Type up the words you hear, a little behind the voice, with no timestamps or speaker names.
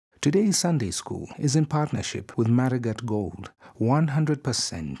Today's Sunday School is in partnership with Marigat Gold,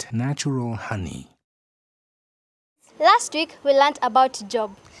 100% natural honey. Last week, we learned about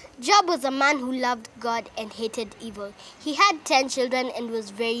Job. Job was a man who loved God and hated evil. He had 10 children and was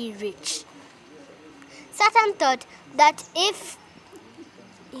very rich. Satan thought that if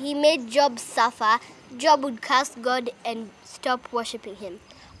he made Job suffer, Job would curse God and stop worshipping him.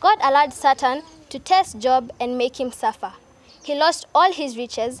 God allowed Satan to test Job and make him suffer. He lost all his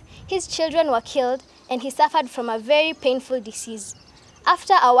riches, his children were killed, and he suffered from a very painful disease.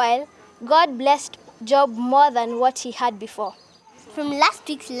 After a while, God blessed Job more than what he had before. From last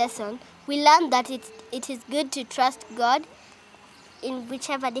week's lesson, we learned that it is good to trust God in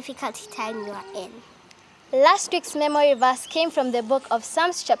whichever difficult time you are in. Last week's memory verse came from the book of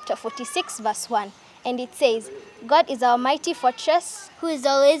Psalms chapter 46 verse 1, and it says, God is our mighty fortress, who is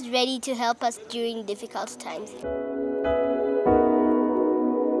always ready to help us during difficult times.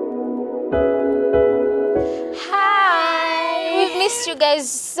 Hi! We've missed you guys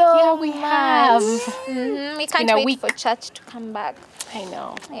so we much. have. We can't wait for church to come back. I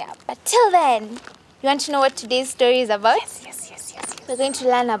know. Yeah, but till then, you want to know what today's story is about? Yes. We're going to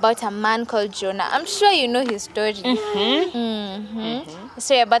learn about a man called Jonah. I'm sure you know his story. The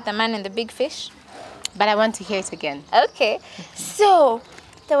story about the man and the big fish. But I want to hear it again. Okay. So,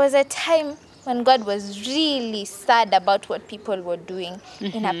 there was a time when God was really sad about what people were doing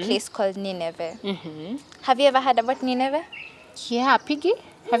in a place called Nineveh. Have you ever heard about Nineveh? Yeah, Piggy,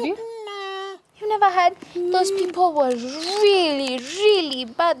 have you? You've never heard? Those people were really, really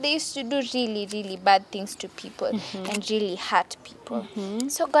bad. They used to do really, really bad things to people and really hurt people.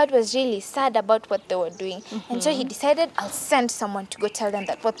 So God was really sad about what they were doing. And so he decided, I'll send someone to go tell them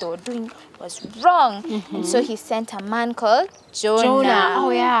that what they were doing was wrong. And so he sent a man called Jonah. Oh,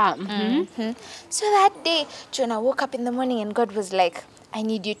 yeah. So that day, Jonah woke up in the morning and God was like, I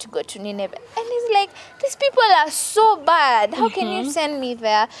need you to go to Nineveh. And he's like, these people are so bad. How can you send me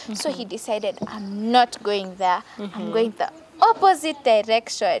there? So he decided, I'm not going there. I'm going the opposite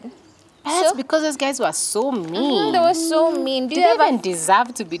direction. That's because those guys were so mean. They were so mean. Do they even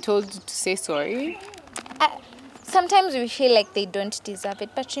deserve to be told to say sorry? Sometimes we feel like they don't deserve it,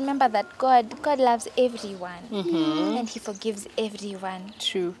 but remember that God loves everyone, and He forgives everyone.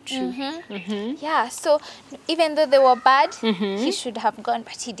 True. Yeah, so even though they were bad, he should have gone,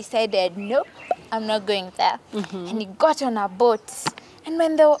 but he decided, nope, I'm not going there. And he got on a boat. And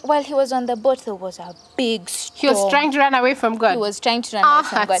while he was on the boat, there was a big storm. He was trying to run away from God. He was trying to run away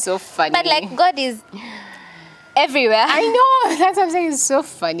from God. That's so funny. But like God is everywhere. I know. That's what I'm saying. It's so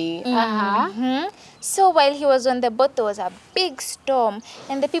funny. So while he was on the boat, there was a big storm.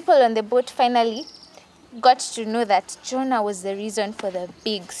 And the people on the boat finally got to know that Jonah was the reason for the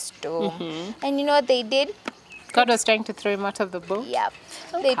big storm. And you know what they did? God was trying to throw him out of the boat? Yep.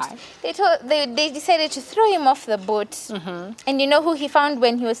 Okay. They decided to throw him off the boat. And you know who he found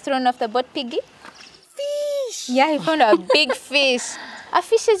when he was thrown off the boat, Piggy? Fish! Yeah, he found a big fish. A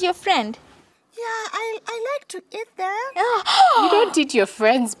fish is your friend. Yeah, I like to eat them. You don't eat your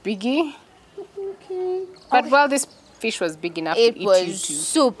friends, Piggy. Okay. But well, this fish was big enough to eat you too. It was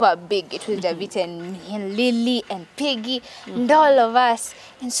super big. It would have eaten me and Lily and Piggy and all of us.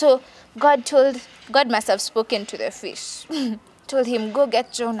 And so God must have spoken to the fish. Told him, go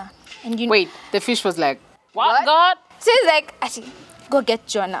get Jonah. And Wait, the fish was like, what? God? So he's like, go get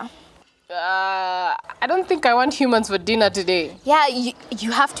Jonah. I don't think I want humans for dinner today. Yeah,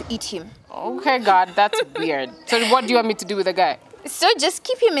 you have to eat him. Okay, God, that's weird. So what do you want me to do with the guy? So just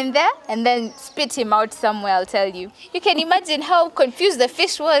keep him in there and then spit him out somewhere, I'll tell you. You can imagine how confused the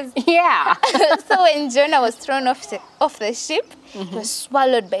fish was. Yeah. So when Jonah was thrown off the ship, he was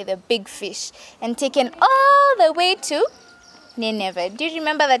swallowed by the big fish and taken all the way to Nineveh. Do you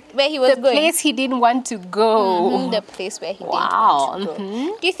remember where he was going? The place he didn't want to go. The place where he didn't want to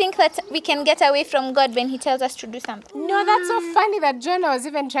go. Do you think that we can get away from God when he tells us to do something? No, that's so funny that Jonah was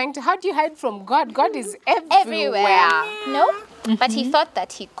even trying to... How do you hide from God? God is everywhere. No? But he thought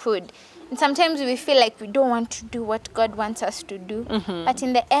that he could. And sometimes we feel like we don't want to do what God wants us to do. But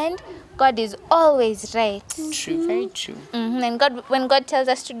in the end, God is always right. True, very true. And when God tells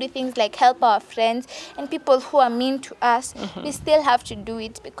us to do things like help our friends and people who are mean to us, we still have to do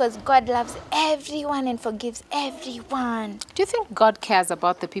it because God loves everyone and forgives everyone. Do you think God cares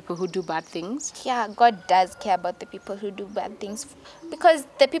about the people who do bad things? Yeah, God does care about the people who do bad things because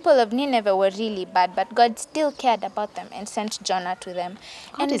the people of Nineveh were really bad, but God still cared about them and sent Jonah to them.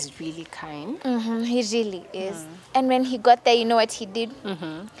 God is really kind. He really is. And when he got there, you know what he did?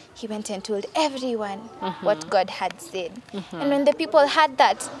 He went and told everyone what God had said. And when the people heard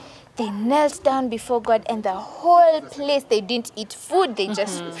that, They knelt down before God, and the whole place, they didn't eat food. They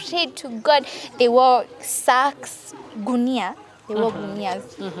just prayed to God. They wore sacks, gunia. They wore gunias.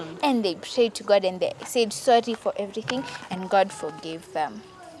 And they prayed to God, and they said sorry for everything, and God forgave them.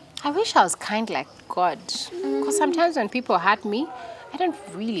 I wish I was kind like God. Because sometimes when people hurt me, I don't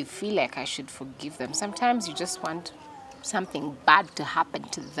really feel like I should forgive them. Sometimes you just want something bad to happen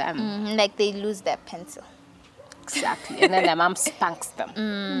to them. Like they lose their pencil. Exactly. And then their mom spanks them.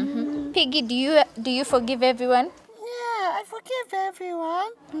 Piggy, do you forgive everyone? Yeah, I forgive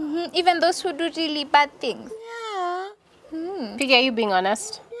everyone. Even those who do really bad things? Yeah. Piggy, are you being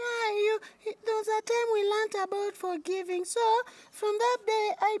honest? Yeah, there was a time we learned about forgiving. So from that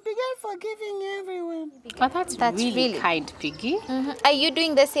day, I began forgiving everyone. Oh, that's really kind, Piggy. Are you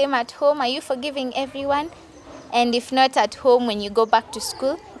doing the same at home? Are you forgiving everyone? And if not at home, when you go back to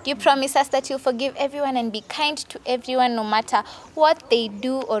school, do you promise us that you'll forgive everyone and be kind to everyone no matter what they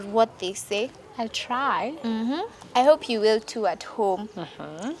do or what they say? I'll try. I hope you will too at home.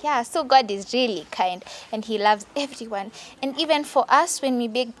 Yeah, so God is really kind and He loves everyone. And even for us, when we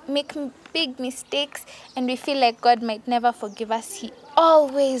make big mistakes and we feel like God might never forgive us, He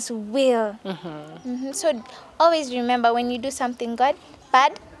always will. So always remember, when you do something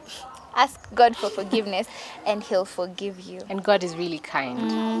bad, ask God for forgiveness and He'll forgive you. And God is really kind.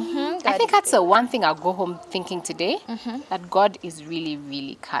 I think that's the one thing I'll go home thinking today, that God is really,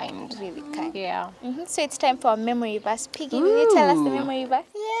 really kind. Really kind. Yeah. So it's time for a memory verse. Piggy, will you tell us the memory verse?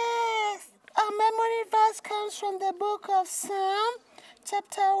 Yes. Our memory verse comes from the book of Psalm,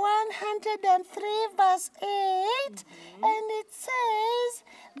 chapter 103, verse 8. And it says,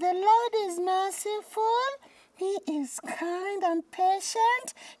 "The Lord is merciful. He is kind and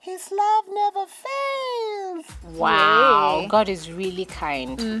patient. His love never fails." Wow. Yay. God is really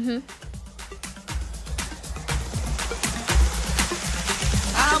kind.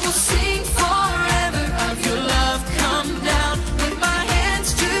 I will sing forever of your love. Come down with my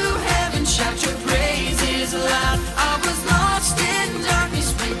hands to heaven. Shout your praises loud. I was lost in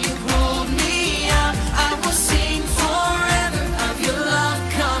darkness when you pulled me out. I will sing forever of your love.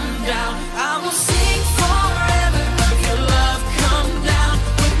 Come down. I will sing forever of your love. Come down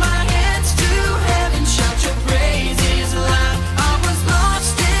with my hands to heaven. Shout your praises loud. I was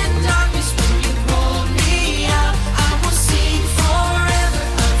lost in darkness when you pulled me out. I will sing forever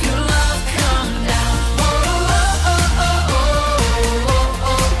of your love. Come down. Oh, oh, oh, oh, oh,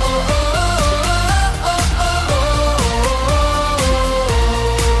 oh, oh,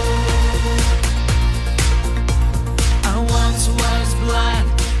 I once was blind,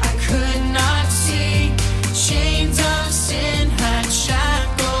 I could not see. Chains of sin had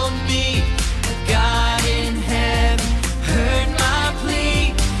shackled me. But God in heaven heard my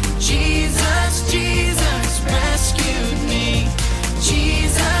plea. Jesus, Jesus rescued me.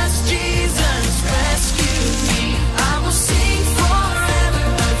 Jesus, Jesus rescued me. I will sing forever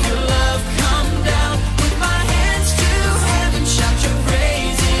of your love. Come down with my hands to heaven. Shout your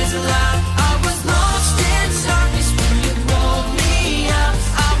praises loud. I was lost in darkness when you pulled me out.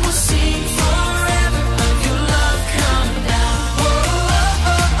 I will sing forever of your love. Come down. Oh, oh,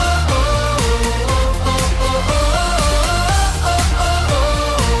 oh, oh, oh, oh, oh, oh.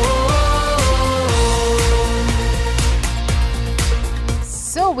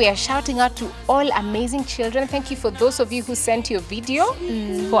 So we are shouting out to all amazing children. Thank you for those of you who sent your video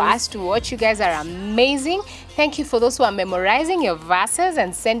for us to watch. You guys are amazing. Thank you for those who are memorizing your verses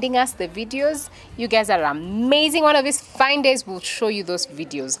and sending us the videos. You guys are amazing. One of these fine days we'll show you those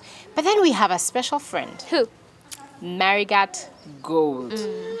videos. But then we have a special friend. Who? Marigat Gold.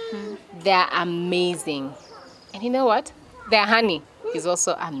 They're amazing. And you know what? Their honey is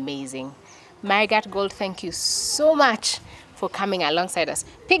also amazing. Marigat Gold, thank you so much for coming alongside us.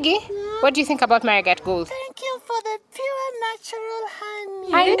 Piggy, what do you think about Marigat Gold? Thank you for the pure natural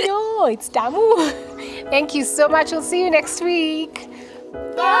honey. I know, it's Tamu. Thank you so much. We'll see you next week.